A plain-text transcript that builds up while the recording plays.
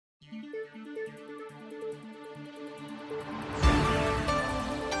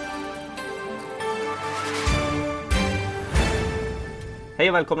Hej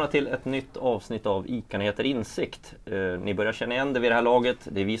och välkomna till ett nytt avsnitt av ICA-nyheter Insikt. Ni börjar känna igen det vid det här laget.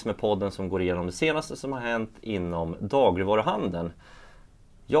 Det är vi som är podden som går igenom det senaste som har hänt inom dagligvaruhandeln.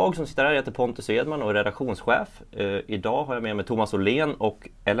 Jag som sitter här heter Pontus Edman och är redaktionschef. Idag har jag med mig Thomas Åhlén och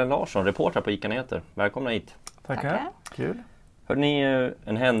Ellen Larsson, reporter på ICA-nyheter. Välkomna hit. Tackar. Kul. Hörrni,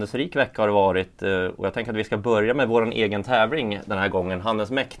 en händelserik vecka har det varit och jag tänker att vi ska börja med vår egen tävling den här gången.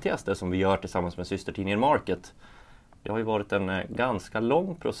 Handelns mäktigaste som vi gör tillsammans med systertidningen Market. Det har ju varit en ganska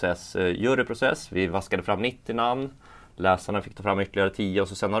lång process, juryprocess. Vi vaskade fram 90 namn. Läsarna fick ta fram ytterligare 10 och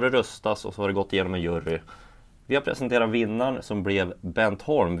så sen har det röstats och så har det gått igenom en jury. Vi har presenterat vinnaren som blev Bent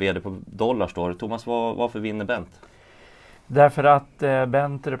Holm, vd på Dollarstore. Thomas, varför vinner Bent? Därför att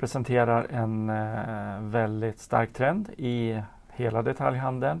Bent representerar en väldigt stark trend i hela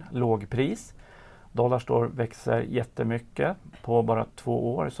detaljhandeln. Lågpris. Dollarstore växer jättemycket. På bara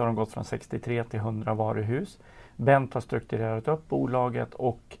 2 år så har de gått från 63 till 100 varuhus. Bent har strukturerat upp bolaget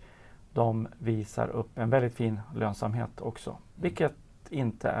och de visar upp en väldigt fin lönsamhet också. Vilket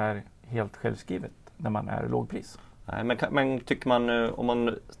inte är helt självskrivet när man är lågpris. Nej, men tycker man, om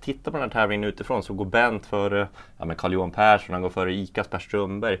man tittar på den här tävlingen utifrån så går Bent för Carl-Johan Persson, han går före ICAs Per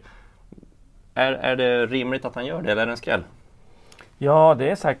Strömberg. Är det rimligt att han gör det eller är det en skräll? Ja, det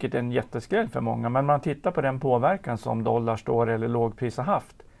är säkert en jätteskräll för många, men man tittar på den påverkan som Dollarstore eller lågpris har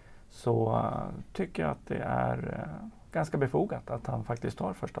haft så tycker jag att det är ganska befogat att han faktiskt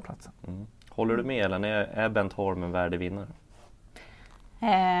tar första platsen. Mm. Håller du med eller är Bent Holm en värdig vinnare?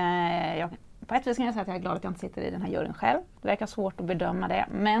 På ett vis kan jag säga att jag är glad att jag inte sitter i den här juryn själv. Det verkar svårt att bedöma det.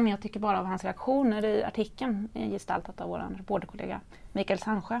 Men jag tycker bara av hans reaktioner i artikeln gestaltat av vår reporterkollega Mikael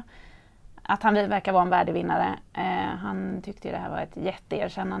Sandsjö att han verkar vara en värdig vinnare. Han tyckte det här var ett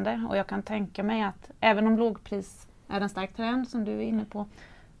jätteerkännande. Och jag kan tänka mig att även om lågpris är en stark trend som du är inne på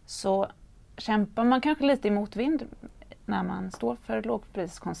så kämpar man kanske lite i motvind när man står för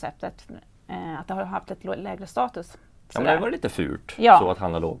lågpriskonceptet. Att det har haft ett lägre status. Ja, men det var lite fult så att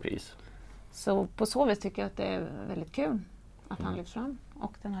handla lågpris. Så på så vis tycker jag att det är väldigt kul att han lyfts fram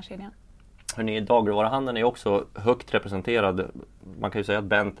och den här kedjan. Hörrni, dagligvaruhandeln är också högt representerad. Man kan ju säga att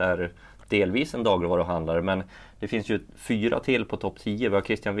Bent är delvis en dagligvaruhandlare, men det finns ju 4 till på topp 10. Vi har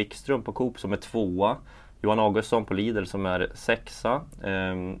Christian Wikström på Coop som är 2, Johan Augustsson på Lidl som är 6,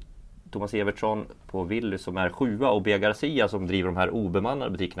 Thomas Evertsson på Willys som är 7 och B. Garcia som driver de här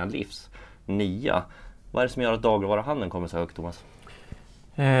obemannade butikerna Livs 9. Vad är det som gör att dagligvaruhandeln kommer så högt, Thomas?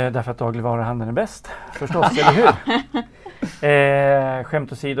 Därför att dagligvaruhandeln är bäst, förstås, eller hur?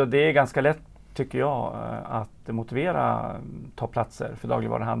 Skämt åsido, det är ganska lätt tycker jag att motivera topplatser för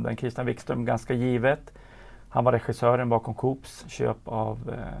dagligvaruhandeln. Christian Wikström ganska givet. Han var regissören bakom Coops köp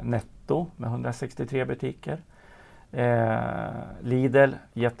av Netto med 163 butiker. Lidl,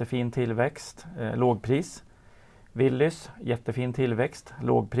 jättefin tillväxt, lågpris. Willys, jättefin tillväxt,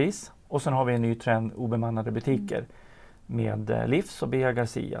 lågpris. Och sen har vi en ny trend, obemannade butiker med Livs och B.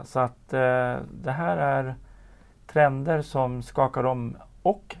 Garcia. Så att det här är trender som skakar om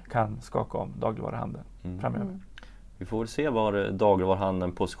och kan skaka om dagligvaruhandeln framöver. Vi får väl se var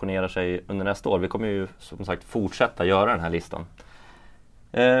dagligvaruhandeln positionerar sig under nästa år. Vi kommer ju som sagt fortsätta göra den här listan.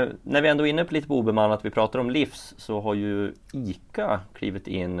 När vi ändå är inne på lite på obemannat, vi pratar om Livs, så har ju ICA klivit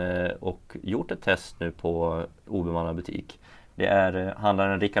in och gjort ett test nu på obemannad butik. Det är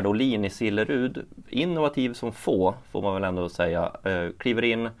handlaren Rickard Olin i Sillerud, innovativ som får man väl ändå säga, kliver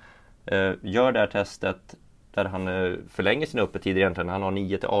in, gör det här testet där han förlänger sina öppettider egentligen. Han har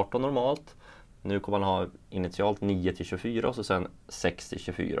 9 till 18 normalt. Nu kommer han ha initialt 9 till 24 och så sen 6 till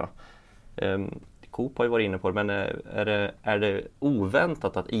 24. Coop har ju varit inne på det, men är det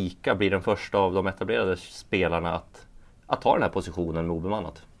oväntat att ICA blir den första av de etablerade spelarna att ta den här positionen med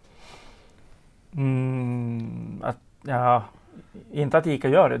obemannat? Inte att ICA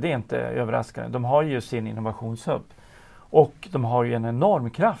gör det, det är inte överraskande. De har ju sin innovationshubb. Och de har ju en enorm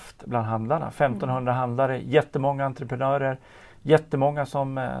kraft bland handlarna. 1500 handlare, jättemånga entreprenörer, jättemånga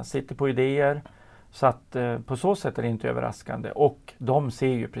som sitter på idéer. Så att på så sätt är det inte överraskande. Och de ser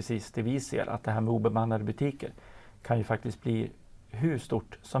ju precis det vi ser, att det här med obemannade butiker kan ju faktiskt bli hur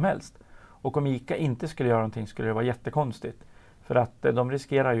stort som helst. Och om ICA inte skulle göra någonting skulle det vara jättekonstigt. För att de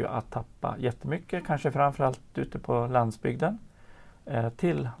riskerar ju att tappa jättemycket, kanske framförallt ute på landsbygden.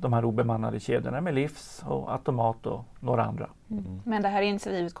 Till de här obemannade kedjorna med Livs och Automat och några andra. Men det här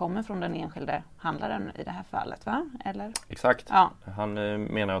initiativet kommer från den enskilde handlaren i det här fallet, va? Eller? Exakt. Ja. Han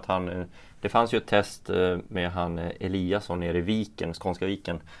menar att det fanns ju ett test med han Eliasson nere i Viken, Skånska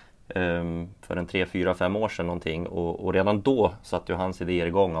Viken, för en 3, 4, 5 år sedan någonting. Och redan då satt ju hans idéer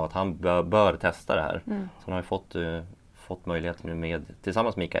igång av att han bör testa det här. Så han har ju fått möjlighet nu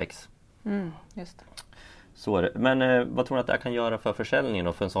tillsammans med ICA X. Just det. Så är det. Men vad tror ni att det här kan göra för försäljningen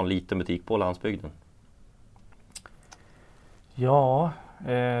och för en sån liten butik på landsbygden? Ja,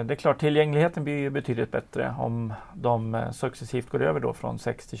 det är klart tillgängligheten blir ju betydligt bättre om de successivt går över då från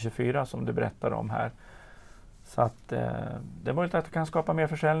 6 till 24 som du berättar om här. Så att det är möjligt att det kan skapa mer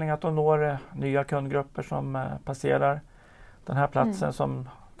försäljning, att de når nya kundgrupper som passerar den här platsen som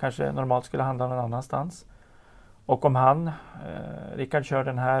kanske normalt skulle handla någon annanstans. Och om Rickard kör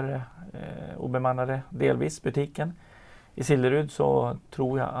den här obemannade delvis butiken i Sillerud, så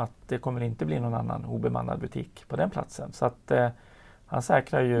tror jag att det kommer inte bli någon annan obemannad butik på den platsen. Så att han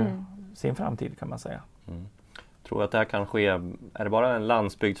säkrar ju sin framtid, kan man säga. Tror att det här kan ske, är det bara en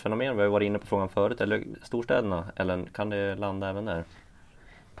landsbygdsfenomen? Vi har varit inne på frågan förut, eller storstäderna, eller kan det landa även där?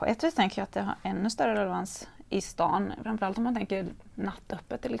 På ett vis tänker jag att det har ännu större relevans i stan, framförallt om man tänker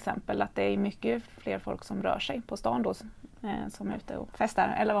nattöppet till exempel, att det är mycket fler folk som rör sig på stan då, som är ute och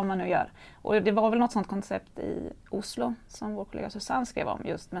festar eller vad man nu gör. Och det var väl något sådant koncept i Oslo som vår kollega Susanne skrev om,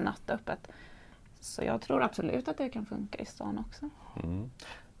 just med nattöppet. Så jag tror absolut att det kan funka i stan också.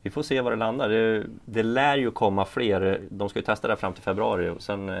 Vi får se var det landar. Det lär ju komma fler. De ska ju testa det fram till februari och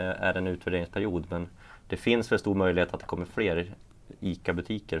sen är det en utvärderingsperiod. Men det finns väl stor möjlighet att det kommer fler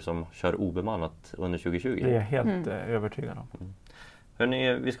ICA-butiker som kör obemannat under 2020. Det är jag helt övertygad om.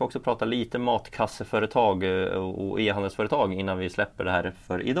 Hörrni, vi ska också prata lite matkasseföretag och e-handelsföretag innan vi släpper det här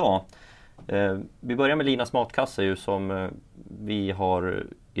för idag. Vi börjar med Linas matkasse ju, som vi har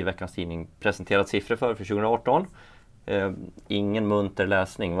i veckans tidning presenterat siffror för 2018. Ingen munter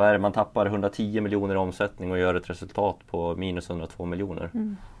läsning. Vad är det? Man tappar 110 miljoner i omsättning och gör ett resultat på minus 102 miljoner.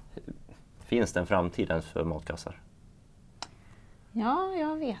 Finns det en framtid ens för matkassar? Ja,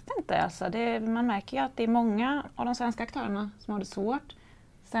 jag vet inte. Alltså man märker ju att det är många av de svenska aktörerna som har det svårt.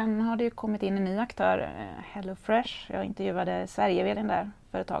 Sen har det ju kommit in en ny aktör, HelloFresh. Jag intervjuade Sverige-vd:n där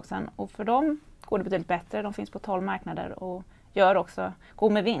för ett tag sedan. Och för dem går det betydligt bättre. De finns på 12 marknader och går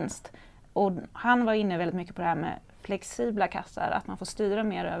med vinst. Och han var inne väldigt mycket på det här med flexibla kassar. Att man får styra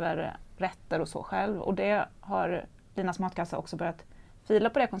mer över rätter och så själv. Och det har Linas matkassa också börjat fila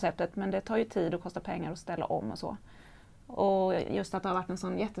på det konceptet. Men det tar ju tid och kostar pengar att ställa om och så. Och just att det har varit en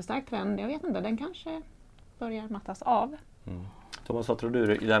sån jättestark trend, jag vet inte, den kanske börjar mattas av. Thomas, vad tror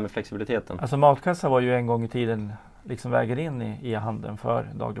du i det här med flexibiliteten? Alltså matkassa var ju en gång i tiden liksom väger in i handeln för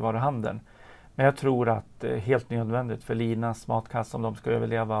dagligvaruhandeln. Men jag tror att det är helt nödvändigt för Linas matkassa, om de ska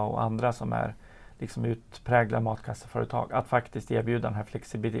överleva, och andra som är liksom utpräglade matkasseföretag, att faktiskt erbjuda den här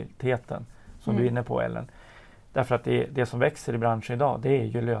flexibiliteten som du är inne på, Ellen. Därför att det som växer i branschen idag, det är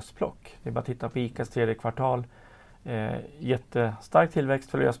ju lösplock. Det är bara att titta på ICAs 3:e kvartal. Jättestark tillväxt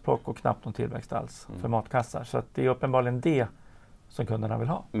för lösplock och knappt någon tillväxt alls för matkassar. Så att det är uppenbarligen det som kunderna vill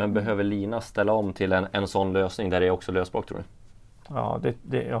ha. Men behöver Lina ställa om till en sån lösning där det är också lösplock, tror du? Ja,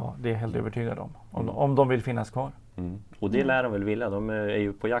 det är jag helt övertygad om de vill finnas kvar. Och det lär de väl vilja. De är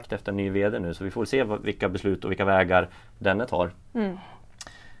ju på jakt efter en ny vd nu, så vi får se vilka beslut och vilka vägar denne tar.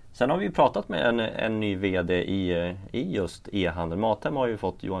 Sen har vi pratat med en ny vd i just e-handel. Mathem har ju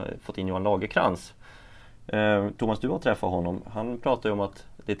fått in Johan Lagercrantz. Thomas, du har träffat honom. Han pratar ju om att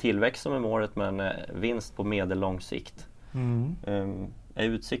det är tillväxt som är målet, men vinst på medellång sikt. Är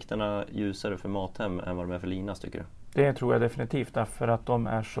utsikterna ljusare för Mathem än vad de är för Linas, tycker du? Det tror jag definitivt, därför att de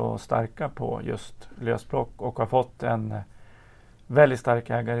är så starka på just lösplock och har fått en väldigt stark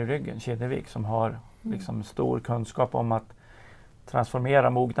ägare i ryggen, Kinnevik, som har liksom stor kunskap om att transformera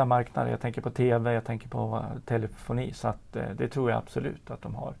mogna marknader. Jag tänker på TV, jag tänker på telefoni, så att det tror jag absolut att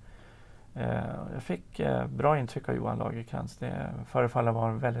de har. Jag fick bra intryck av Johan Lagercrantz. Det förefaller vara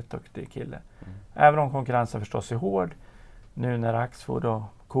en väldigt duktig kille. Även om konkurrensen förstås är hård nu när Axfood och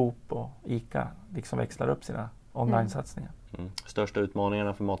Coop och ICA liksom växlar upp sina online-satsningar. Största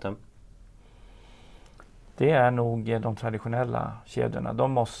utmaningarna för Mathem? Det är nog de traditionella kedjorna.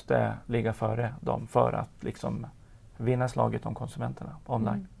 De måste ligga före dem för att liksom vinna slaget om konsumenterna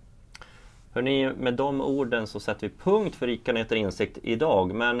online. Hörrni, med de orden så sätter vi punkt för ICA-nyheter Insikt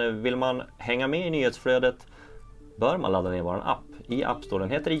idag. Men vill man hänga med i nyhetsflödet bör man ladda ner vår app. I App Store,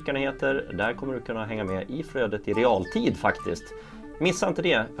 den heter ICA-nyheter. Där kommer du kunna hänga med i flödet i realtid faktiskt. Missa inte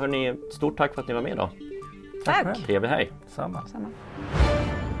det. Hörrni, stort tack för att ni var med idag. Tack! Trevlig helg. Samma.